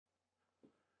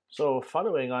So,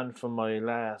 following on from my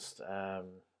last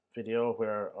video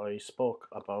where I spoke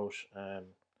about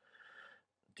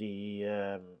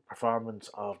the performance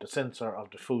of the sensor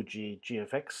of the Fuji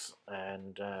GFX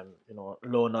and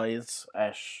low noise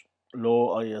at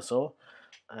low ISO,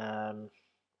 um,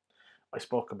 I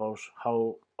spoke about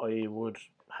how I would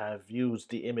have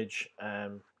used the image,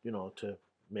 to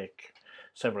make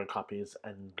several copies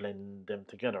and blend them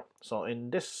together. So, in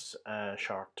this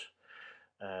short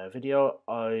video,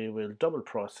 I will double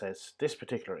process this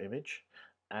particular image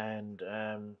and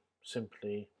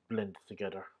simply blend it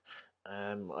together.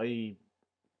 I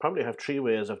probably have three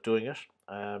ways of doing it.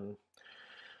 I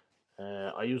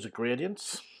use a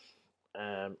gradients,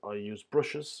 I use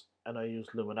brushes, and I use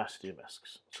luminosity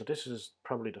masks. So this is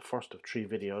probably the first of three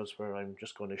videos where I'm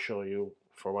just going to show you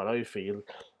for what I feel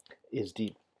is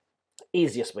the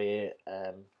easiest way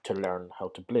to learn how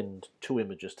to blend two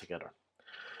images together.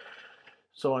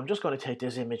 So I'm just going to take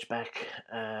this image back.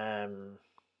 I'm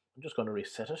just going to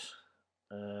reset it.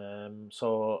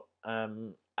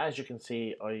 As you can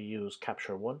see, I use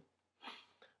Capture One.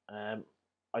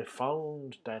 I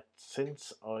found that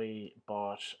since I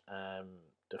bought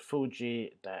the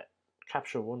Fuji, that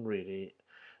Capture One really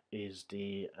is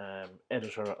the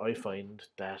editor I find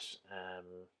that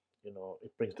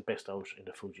it brings the best out in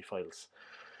the Fuji files.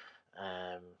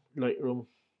 Lightroom,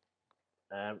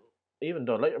 um, even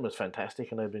though Lightroom is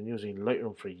fantastic and I've been using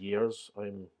Lightroom for years,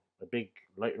 I'm a big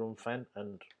Lightroom fan,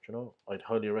 and I'd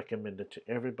highly recommend it to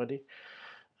everybody.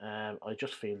 I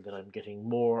just feel that I'm getting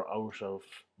more out of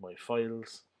my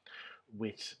files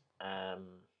with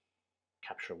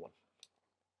Capture One.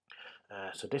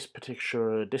 So this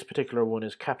particular one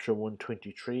is Capture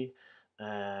 123,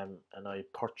 and I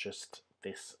purchased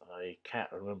this. I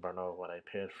can't remember now what I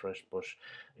paid for it, but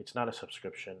it's not a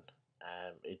subscription.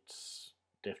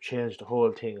 They've changed the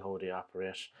whole thing how they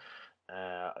operate.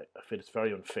 I feel it's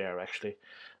very unfair actually.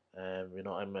 I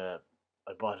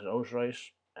bought it outright,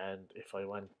 and if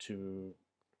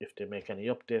they make any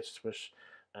updates to it,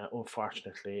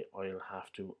 unfortunately, I'll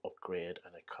have to upgrade,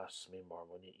 and it costs me more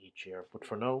money each year. But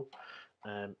for now,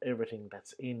 everything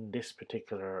that's in this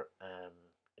particular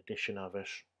edition of it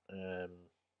um,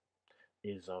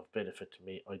 is of benefit to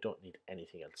me. I don't need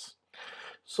anything else.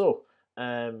 So,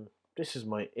 this is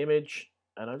my image,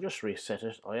 and I'll just reset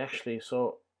it.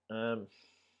 Um,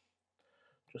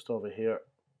 just over here,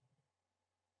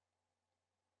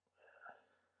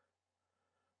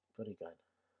 bloody god.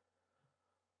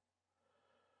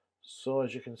 So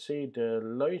as you can see, the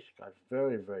light got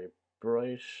very, very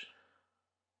bright.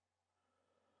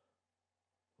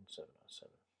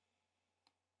 707.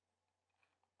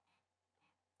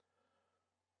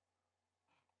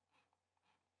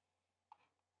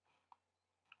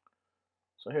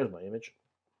 So here's my image.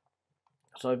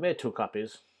 So I've made two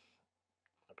copies.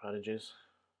 Apologies.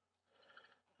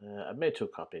 I've made two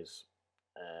copies.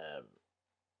 Um,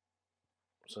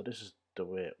 so this is the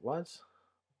way it was.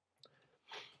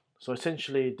 So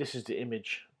essentially, this is the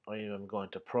image I am going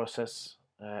to process.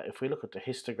 If we look at the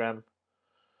histogram,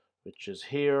 which is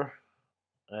here,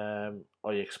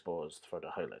 I exposed for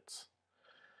the highlights.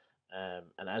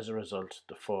 And as a result,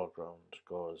 the foreground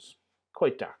goes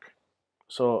quite dark.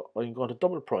 So I'm going to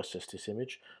double process this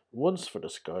image, once for the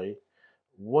sky,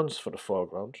 once for the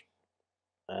foreground,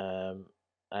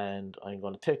 and I'm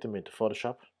going to take them into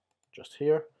Photoshop, just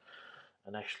here,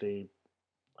 and actually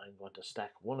I'm going to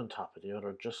stack one on top of the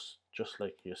other, just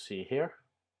like you see here,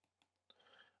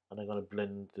 and I'm going to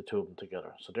blend the two of them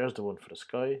together. So there's the one for the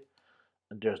sky,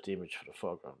 and there's the image for the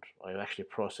foreground. I actually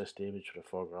processed the image for the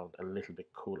foreground a little bit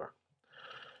cooler.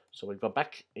 So we'll go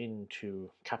back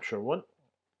into Capture One,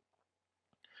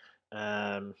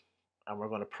 and we're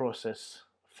going to process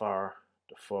for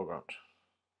the foreground.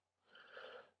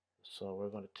 So we're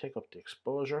going to take up the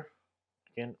exposure.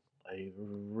 Again, I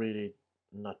really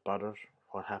not bothered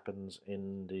what happens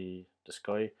in the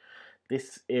sky.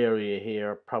 This area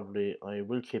here, probably I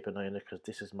will keep an eye on it because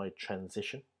this is my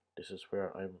transition. This is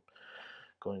where I'm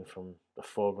going from the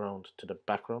foreground to the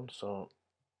background. So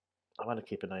I want to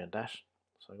keep an eye on that.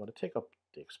 So I'm going to take up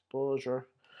the exposure.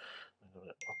 I'm going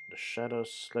to up the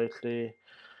shadows slightly.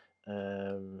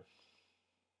 A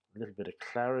little bit of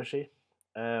clarity.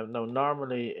 Now,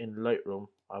 normally in Lightroom,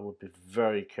 I would be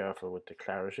very careful with the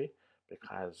clarity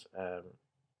because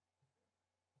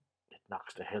it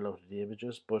knocks the hell out of the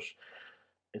images, but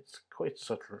it's quite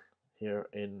subtle here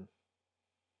in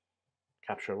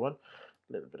Capture One.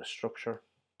 A little bit of structure.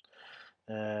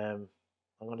 I'm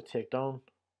going to take down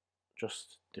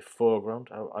just the foreground.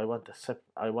 I want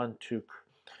to,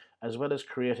 as well as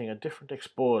creating a different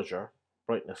exposure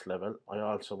brightness level, I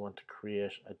also want to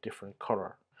create a different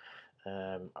color.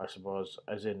 I suppose,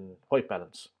 as in white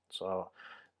balance. So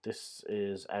this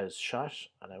is as shot,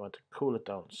 and I want to cool it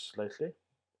down slightly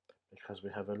because we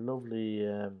have a lovely,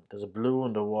 there's a blue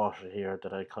underwater here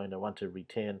that I kind of want to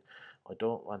retain. I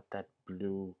don't want that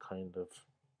blue kind of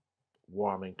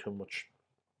warming too much.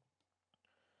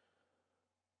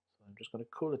 So I'm just going to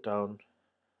cool it down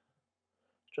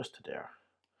just to there.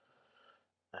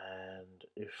 And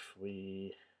if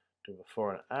we do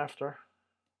before and after,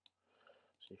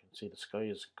 so you can see the sky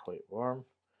is quite warm.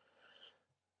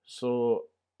 So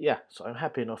yeah, so I'm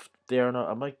happy enough there now.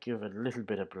 I might give it a little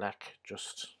bit of black,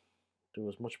 just do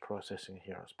as much processing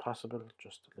here as possible,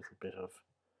 just a little bit of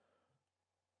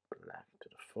black to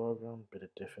the foreground, bit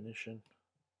of definition.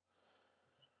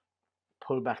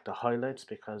 Pull back the highlights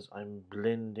because I'm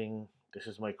blending, this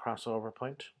is my crossover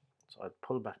point, so I'll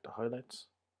pull back the highlights.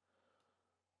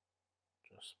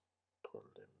 Just pull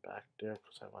them back there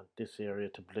because I want this area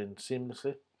to blend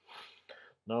seamlessly.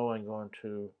 Now I'm going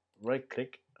to right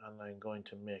click and I'm going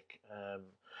to make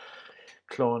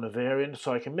clone a variant,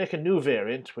 so I can make a new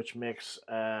variant which makes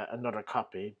another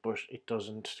copy, but it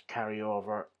doesn't carry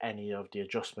over any of the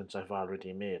adjustments I've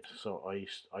already made. So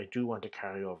I do want to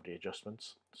carry over the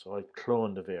adjustments, so I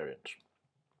clone the variant.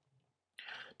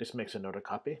 This makes another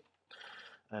copy,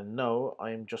 and now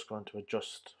I'm just going to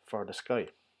adjust for the sky.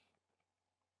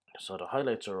 So the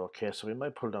highlights are okay, so we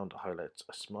might pull down the highlights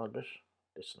a small bit.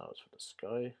 This now is for the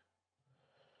sky.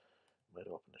 Might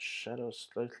open the shadows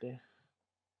slightly.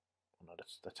 Oh no,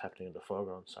 that's happening in the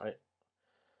foreground, sorry.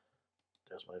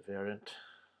 There's my variant.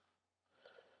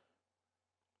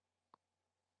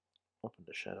 Open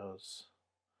the shadows.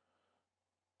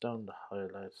 Down the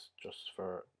highlights just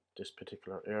for this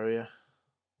particular area.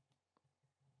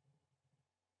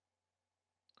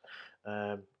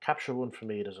 Capture One for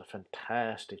me does a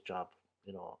fantastic job,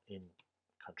 you know, in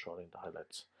controlling the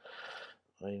highlights.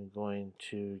 I'm going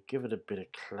to give it a bit of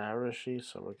clarity,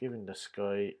 so we're giving the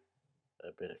sky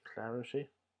a bit of clarity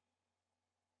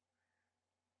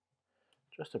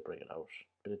just to bring it out,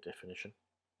 a bit of definition.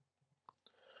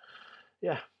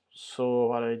 Yeah, so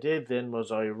what I did then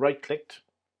was I right clicked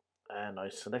and I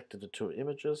selected the two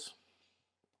images.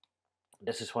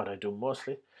 This is what I do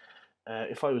mostly.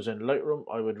 If I was in Lightroom,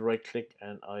 I would right click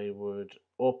and I would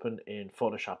open in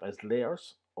Photoshop as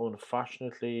layers.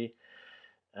 Unfortunately,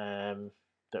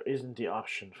 there isn't the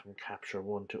option from Capture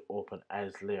One to open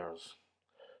as layers.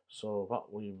 So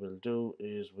what we will do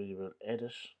is we will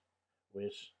edit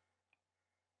with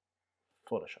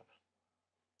Photoshop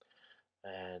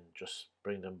and just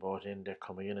bring them both in. They're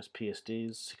coming in as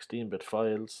PSDs, 16-bit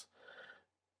files.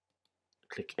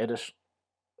 Click edit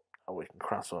and we can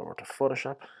cross over to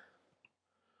Photoshop.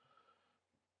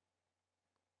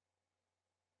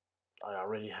 I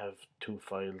already have two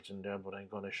files in there, but I'm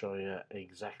going to show you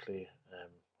exactly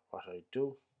what I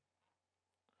do.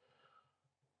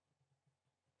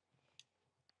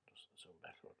 Just zoom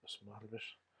back over a small bit.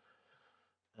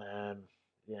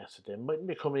 Yeah, so they mightn't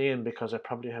be coming in because I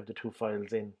probably have the two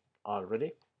files in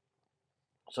already.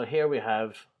 So here we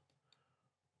have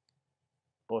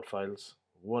both files,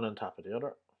 one on top of the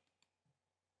other.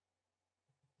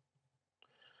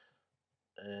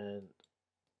 And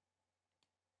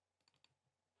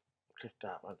click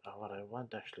that one. What I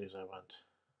want actually is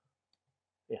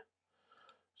yeah.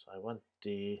 So I want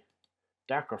the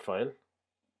darker file.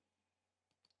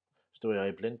 It's the way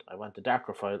I blend. I want the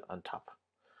darker file on top.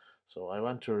 So I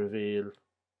want to reveal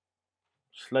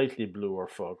slightly bluer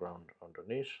foreground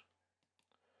underneath.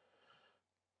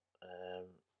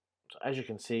 So as you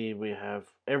can see, we have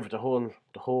the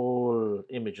whole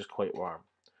image is quite warm,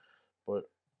 but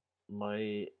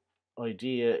my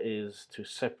idea is to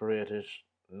separate it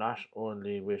not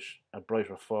only with a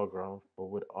brighter foreground, but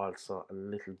with also a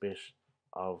little bit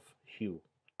of hue,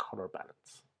 color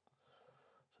balance.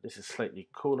 So this is slightly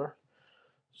cooler,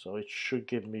 so it should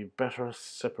give me better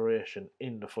separation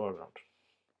in the foreground.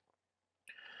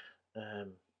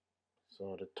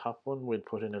 So the top one, we'll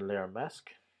put in a layer mask.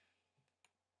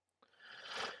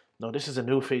 Now this is a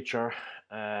new feature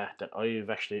that I've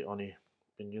actually only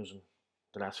been using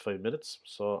the last 5 minutes.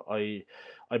 So I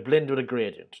blend with a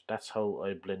gradient. That's how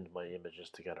I blend my images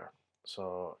together.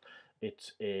 So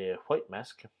it's a white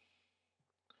mask.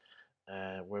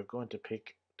 We're going to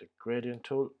pick the gradient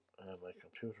tool. My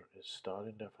computer is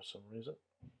stalling there for some reason.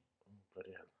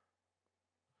 Bloody hell.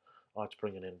 Oh, it's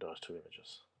bringing in those two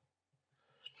images.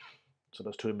 So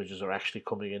those two images are actually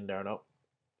coming in there now.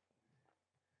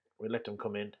 We let them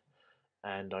come in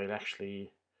and I'll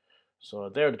actually, so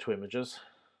there are the two images.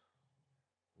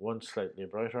 One slightly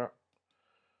brighter.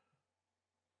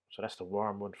 So that's the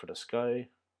warm one for the sky.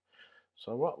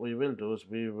 So what we will do is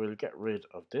we will get rid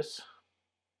of this.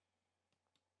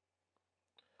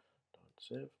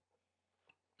 Don't save.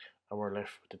 And we're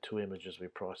left with the two images we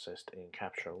processed in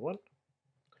Capture One.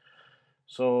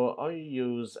 So I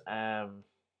use all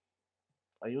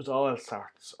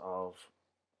sorts of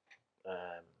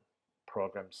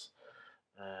programs.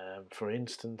 For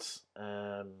instance,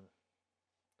 I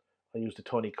use the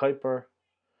Tony Kuiper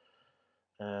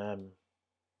panel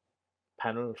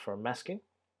for masking.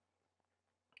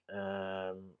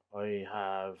 I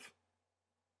have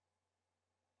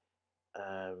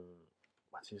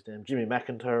what's his name? Jimmy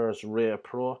McIntyre's Ray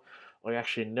Pro. I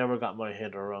actually never got my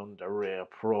head around the Ray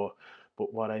Pro,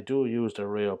 but what I do use the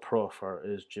Ray Pro for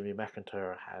is Jimmy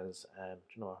McIntyre has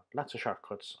lots of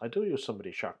shortcuts. I do use some of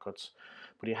these shortcuts,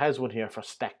 but he has one here for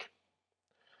stack.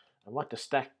 And what the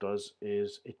stack does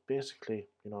is it basically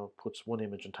puts one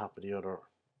image on top of the other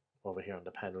over here on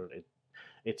the panel.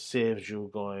 It saves you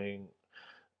going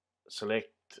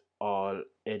select all,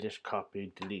 edit,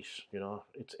 copy, delete.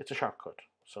 It's a shortcut.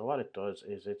 So what it does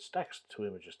is it stacks two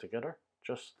images together,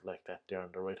 just like that there on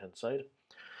the right hand side.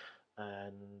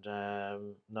 And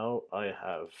now I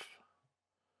have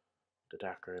the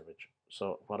darker image.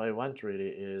 So what I want really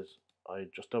is, I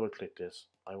just double click this,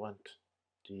 I want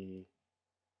the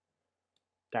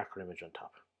darker image on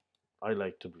top. I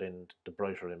like to blend the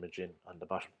brighter image in on the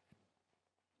bottom.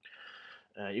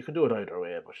 You can do it either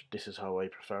way, but this is how I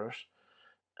prefer it.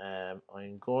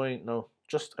 I'm going now.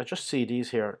 I just see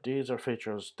these here. These are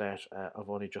features that I've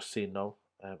only just seen now.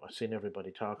 I've seen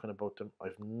everybody talking about them.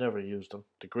 I've never used them.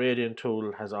 The gradient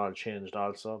tool has all changed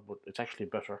also, but it's actually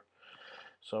better.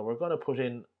 So we're going to put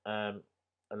in a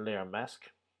layer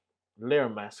mask. Layer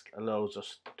mask allows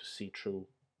us to see through,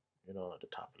 the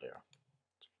top layer.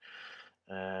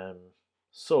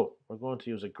 So we're going to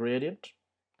use a gradient.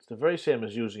 It's the very same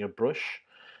as using a brush.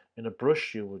 In a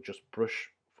brush, you would just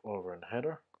brush over in the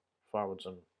header, forwards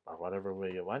and or whatever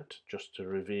way you want, just to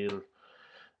reveal.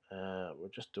 We'll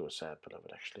just do a sample of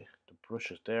it actually. The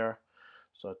brush is there,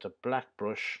 so it's a black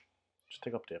brush. Just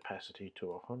take up the opacity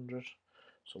to 100.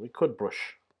 So we could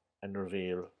brush and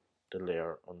reveal the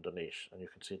layer underneath, and you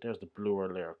can see there's the bluer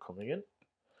layer coming in,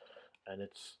 and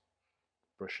it's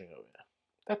brushing away.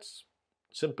 That's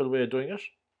a simple way of doing it.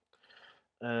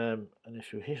 And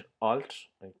if you hit Alt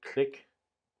and click,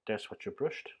 that's what you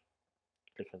brushed.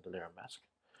 Click on the layer mask.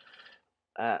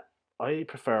 I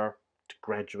prefer to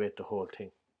graduate the whole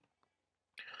thing.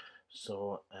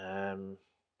 So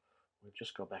we'll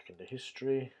just go back into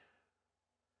history,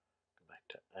 go back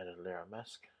to edit layer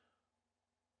mask,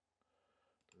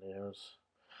 layers,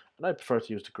 and I prefer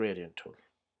to use the gradient tool.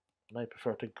 And I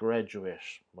prefer to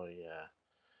graduate my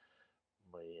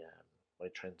my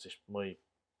transition, my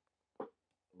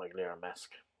layer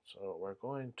mask. So we're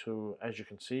going to, as you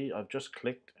can see, I've just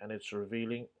clicked and it's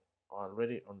revealing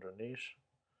already underneath.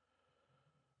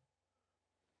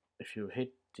 If you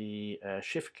hit the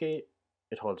shift key,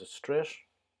 it holds it straight.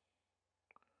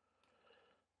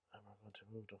 And we're going to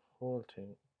move the whole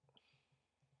thing.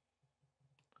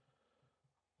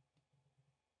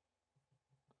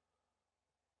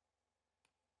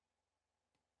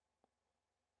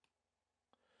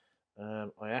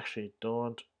 I actually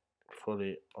don't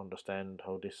fully understand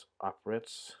how this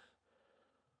operates,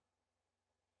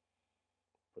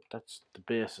 but that's the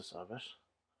basis of it.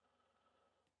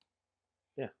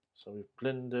 Yeah, so we've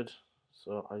blended.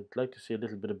 So I'd like to see a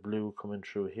little bit of blue coming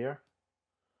through here.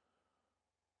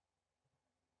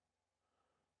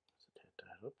 Let's take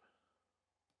that up.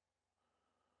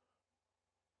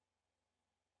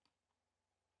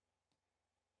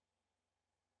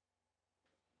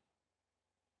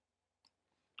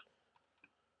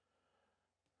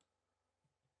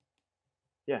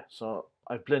 Yeah, so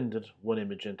I've blended one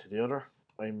image into the other.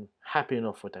 I'm happy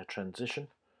enough with that transition.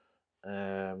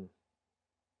 I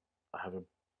have a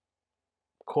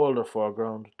colder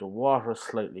foreground. The water is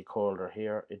slightly colder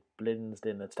here. It blends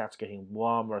in. It starts getting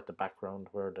warmer at the background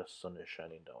where the sun is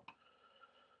shining down.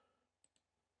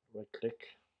 Right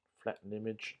click, flatten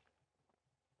image.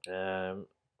 I'm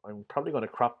probably going to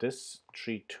crop this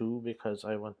 3:2 because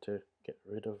I want to get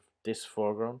rid of this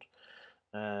foreground.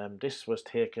 This was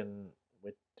taken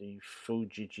with the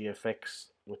Fuji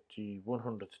GFX with the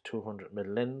 100 to 200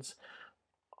 mm lens.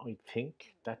 I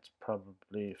think that's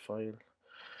probably file.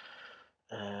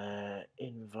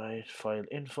 Invite file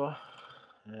info.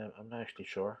 I'm not actually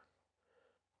sure.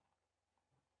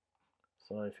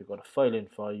 So if you go to file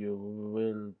info, you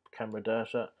will camera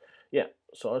data. Yeah,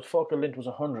 so our focal length was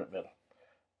 100 mm.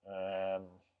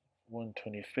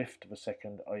 1/25 of a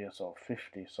second, ISO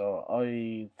 50. So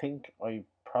I think I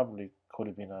probably could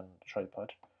have been on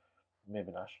tripod,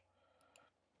 maybe not.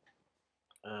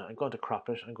 I'm going to crop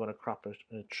it. I'm going to crop it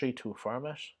in a 3:2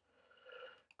 format.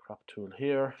 Crop tool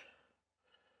here.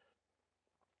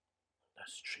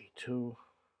 That's 3:2.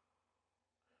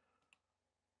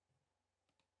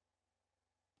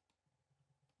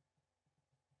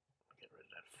 Get rid of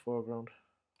that foreground.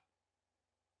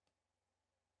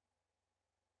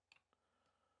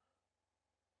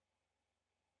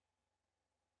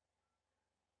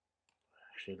 I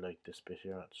actually like this bit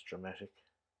here. It's dramatic.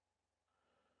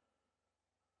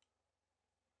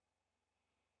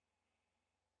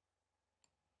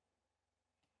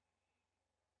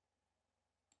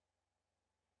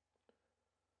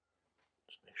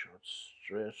 Just make sure it's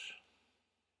straight.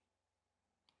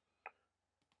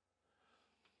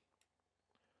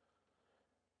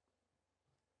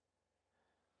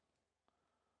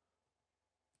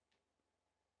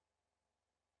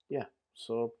 Yeah,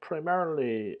 so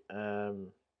primarily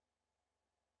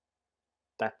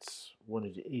that's one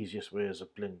of the easiest ways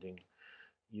of blending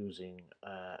using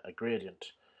a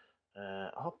gradient.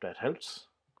 I hope that helps.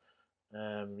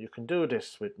 You can do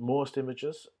this with most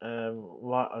images.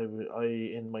 What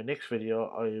in my next video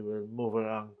I will move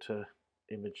around to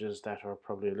images that are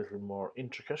probably a little more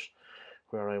intricate,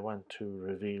 where I want to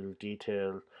reveal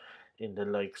detail in the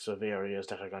likes of areas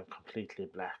that are gone completely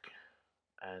black,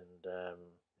 and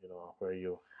where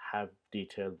you have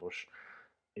detail, but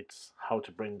it's how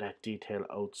to bring that detail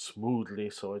out smoothly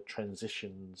so it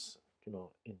transitions,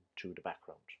 into the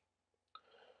background.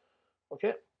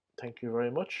 Okay, thank you very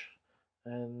much,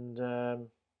 and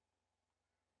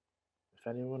if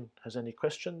anyone has any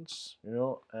questions,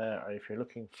 or if you're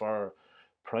looking for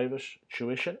private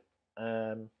tuition,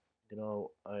 I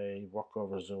work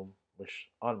over Zoom with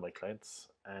all my clients,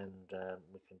 and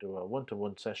we can do a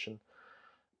one-to-one session,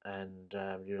 and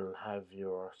you'll have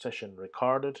your session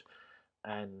recorded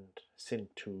and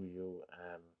sent to you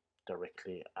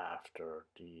directly after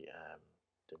the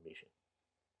meeting.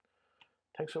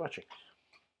 Thanks for watching.